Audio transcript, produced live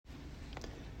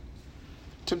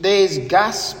Today's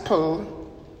gospel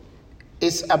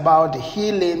is about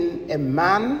healing a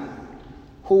man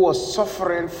who was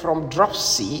suffering from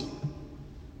dropsy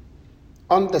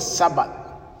on the Sabbath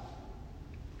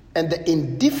and the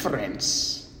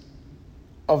indifference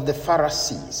of the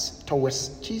Pharisees towards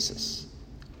Jesus.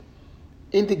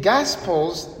 In the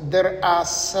Gospels, there are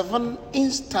 7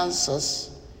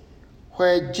 instances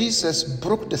where Jesus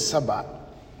broke the Sabbath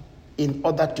in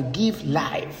order to give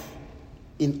life,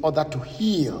 in order to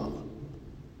heal.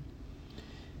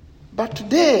 But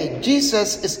today,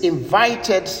 Jesus is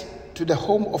invited to the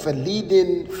home of a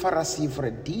leading Pharisee for a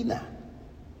dinner.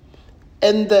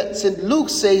 And St. Luke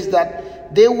says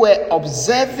that they were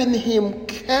observing him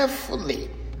carefully.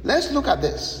 Let's look at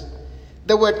this.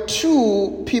 There were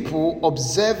 2 people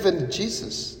observing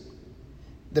Jesus: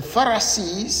 the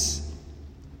Pharisees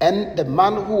and the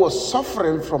man who was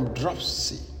suffering from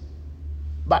dropsy.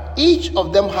 But each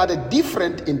of them had a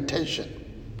different intention.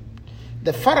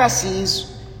 The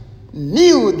Pharisees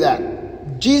knew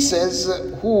that Jesus,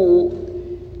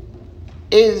 who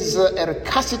is a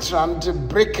recalcitrant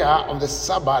breaker of the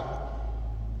Sabbath,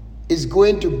 is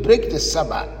going to break the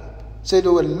Sabbath. So they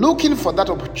were looking for that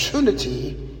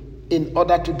opportunity in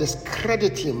order to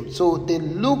discredit him. So they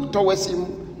looked towards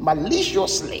him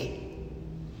maliciously.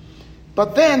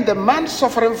 But then the man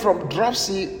suffering from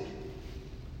dropsy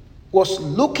was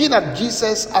looking at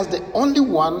Jesus as the only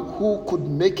one who could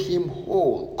make him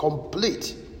whole,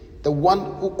 complete, the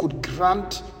one who could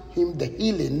grant him the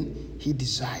healing he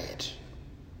desired.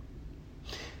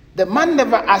 The man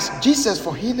never asked Jesus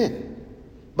for healing,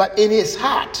 but in his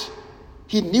heart,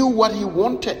 he knew what he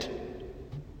wanted.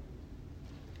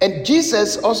 And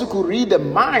Jesus also could read the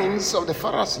minds of the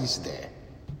Pharisees there.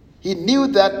 He knew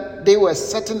that they were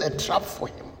setting a trap for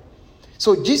him.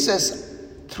 So Jesus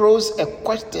throws a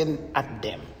question at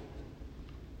them.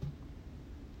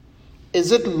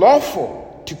 Is it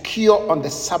lawful to cure on the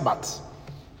Sabbath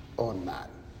or not?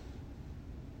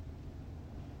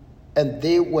 And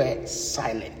they were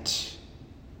silent.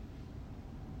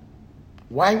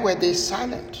 Why were they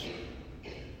silent?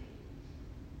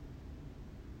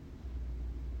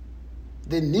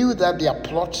 They knew that their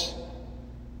plot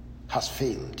has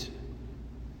failed.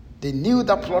 They knew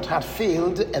that plot had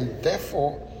failed, and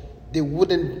therefore they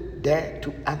wouldn't dare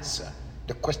to answer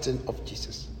the question of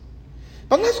Jesus.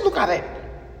 But let's look at it.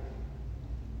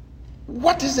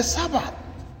 What is the Sabbath?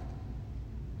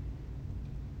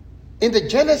 In the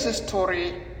Genesis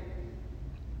story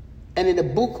and in the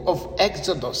book of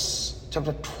Exodus,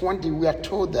 chapter 20, we are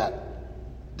told that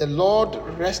the Lord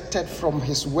rested from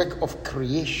his work of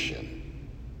creation.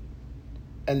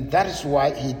 And that is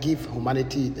why he gave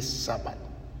humanity the Sabbath.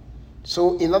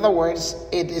 So, in other words,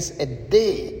 it is a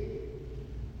day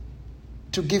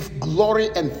to give glory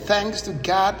and thanks to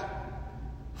God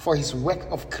for his work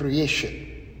of creation,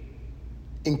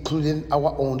 including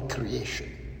our own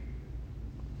creation.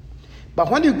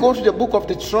 But when you go to the book of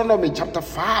Deuteronomy, chapter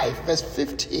 5, verse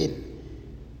 15,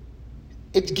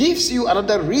 it gives you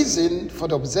another reason for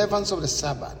the observance of the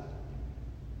Sabbath.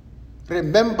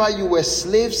 Remember, you were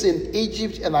slaves in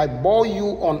Egypt, and I bore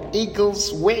you on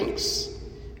eagle's wings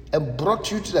and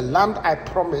brought you to the land I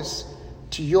promised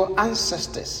to your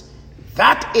ancestors.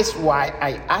 That is why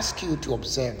I ask you to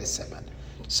observe the Sabbath.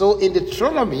 So in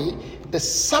Deuteronomy, the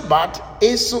Sabbath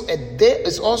is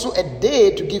also a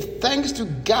day to give thanks to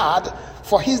God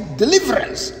for his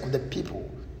deliverance of the people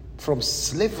from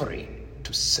slavery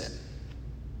to sin,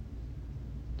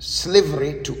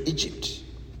 slavery to Egypt,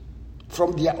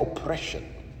 from their oppression,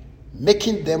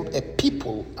 making them a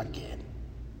people again,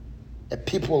 a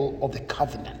people of the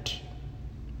covenant.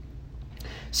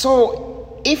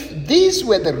 So, if these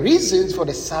were the reasons for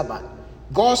the Sabbath,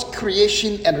 God's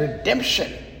creation and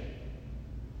redemption,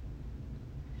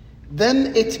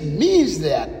 then it means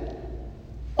that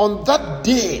on that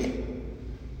day,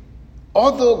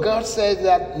 although God said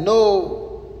that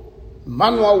no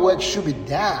manual work should be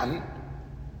done,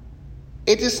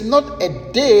 it is not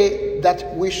a day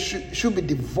that we should be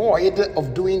devoid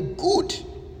of doing good.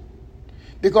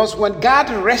 Because when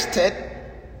God rested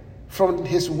from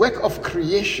his work of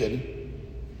creation,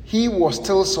 he was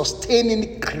still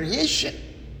sustaining creation.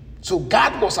 So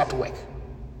God was at work.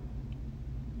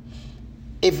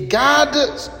 If God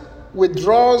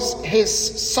withdraws his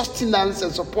sustenance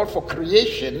and support for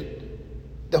creation,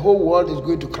 the whole world is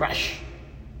going to crash.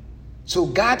 So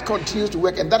God continues to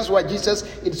work, and that is why Jesus,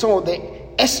 in some of the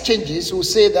exchanges, will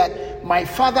say that my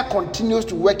Father continues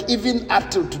to work even up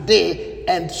till today,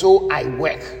 and so I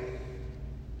work.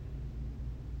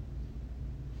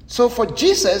 So for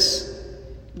Jesus,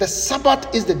 the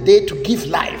Sabbath is the day to give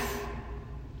life.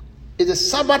 The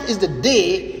Sabbath is the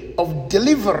day of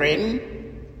delivering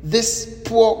this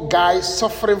poor guy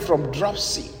suffering from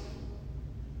dropsy.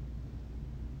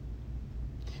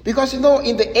 Because in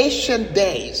the ancient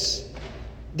days,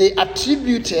 they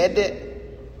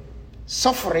attributed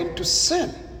suffering to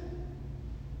sin.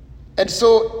 And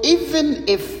so even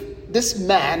if this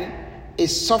man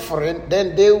is suffering,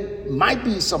 then there might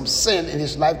be some sin in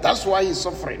his life. That's why he's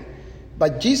suffering.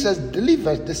 But Jesus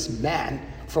delivers this man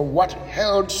from what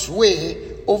held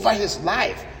sway over his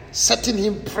life, setting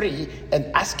him free and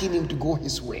asking him to go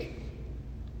his way.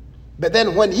 But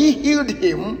then when he healed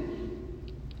him,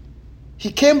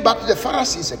 he came back to the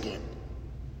Pharisees again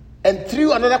and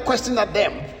threw another question at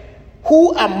them.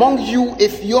 Who among you,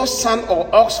 if your son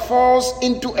or ox falls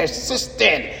into a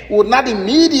cistern, would not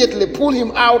immediately pull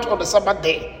him out on the Sabbath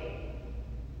day?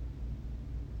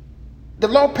 The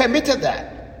Lord permitted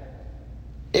that.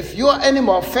 If your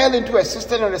animal fell into a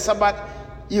cistern on the Sabbath,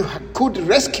 you could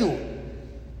rescue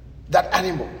that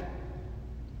animal.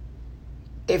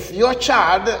 If your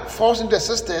child falls into a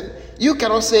cistern, you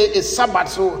cannot say it's Sabbath,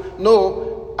 so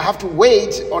no, I have to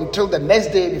wait until the next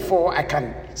day before I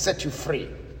can set you free.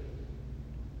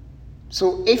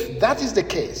 So if that is the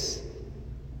case,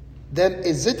 then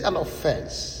is it an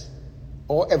offense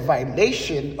or a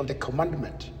violation of the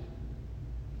commandment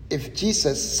if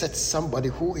Jesus sets somebody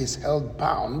who is held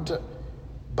bound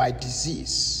by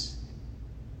disease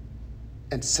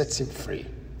and sets him free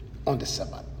on the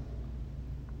Sabbath?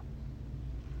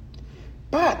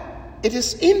 But it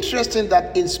is interesting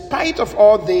that in spite of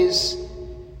all this,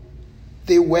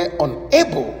 they were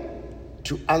unable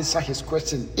to answer his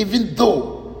question, even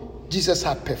though Jesus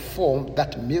had performed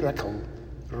that miracle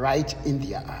right in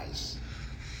their eyes.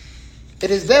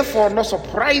 It is therefore not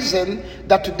surprising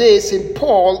that today St.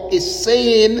 Paul is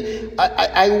saying,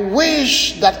 I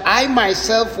wish that I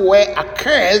myself were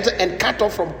accursed and cut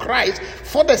off from Christ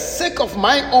for the sake of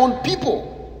my own people.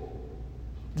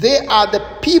 They are the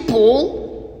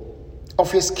people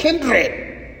of his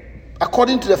kindred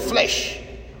according to the flesh.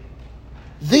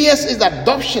 Theirs is the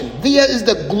adoption, theirs is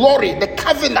the glory, the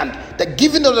covenant, the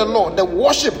giving of the law, the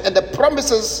worship and the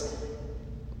promises.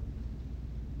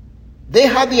 They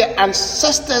had their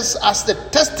ancestors as the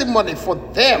testimony for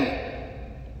them.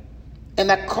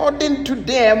 And according to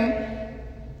them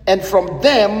and from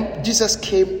them, Jesus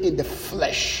came in the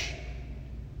flesh.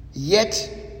 Yet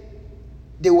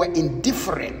they were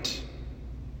indifferent,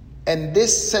 and they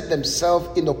set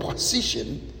themselves in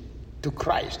opposition to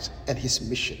Christ and his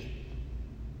mission.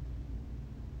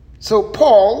 So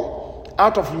Paul,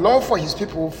 out of love for his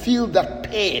people, feels that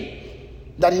pain,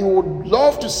 that he would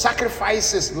love to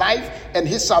sacrifice his life and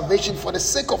his salvation for the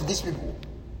sake of these people,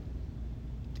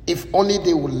 if only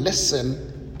they would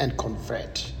listen and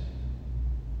convert.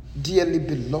 Dearly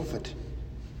beloved,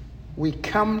 we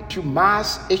come to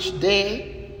Mass each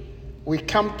day, we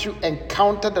come to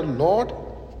encounter the Lord,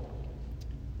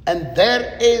 and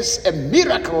there is a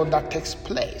miracle that takes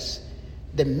place.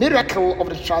 The miracle of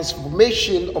the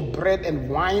transformation of bread and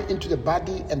wine into the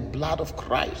body and blood of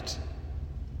Christ.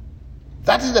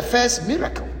 That is the first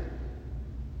miracle.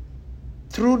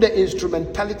 Through the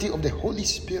instrumentality of the Holy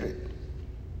Spirit.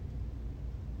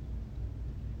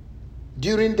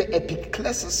 During the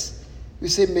epiclesis, we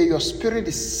say, may your spirit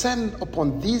descend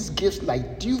upon these gifts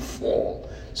like dew fall,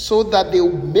 so that they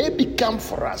may become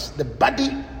for us the body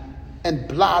and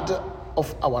blood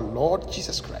of our Lord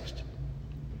Jesus Christ.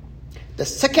 The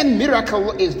second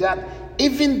miracle is that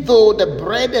even though the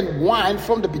bread and wine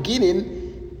from the beginning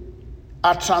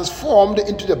are transformed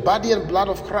into the body and blood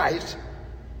of Christ,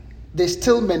 they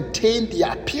still maintain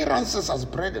their appearances as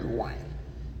bread and wine,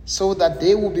 so that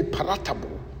they will be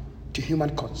palatable to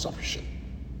human consumption.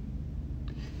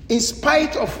 In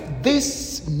spite of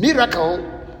this miracle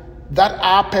that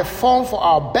are performed for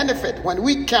our benefit, when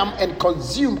we come and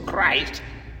consume Christ,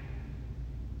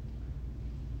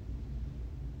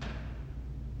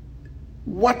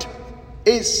 what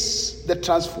is the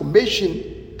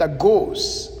transformation that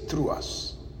goes through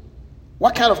us?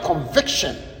 What kind of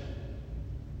conviction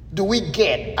do we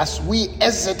get as we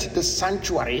exit the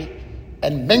sanctuary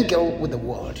and mingle with the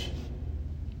world?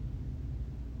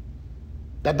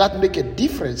 Does that make a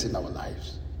difference in our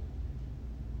lives?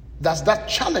 Does that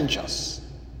challenge us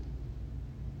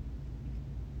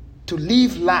to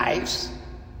live lives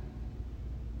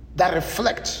that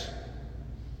reflect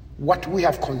what we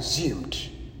have consumed?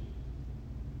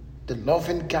 The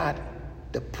loving God,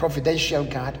 the providential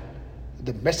God,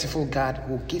 the merciful God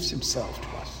who gives himself to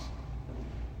us.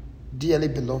 Dearly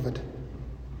beloved,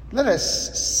 let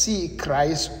us see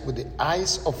Christ with the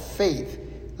eyes of faith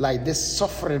like this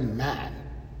suffering man,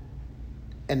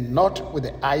 and not with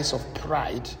the eyes of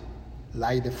pride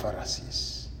like the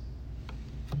Pharisees.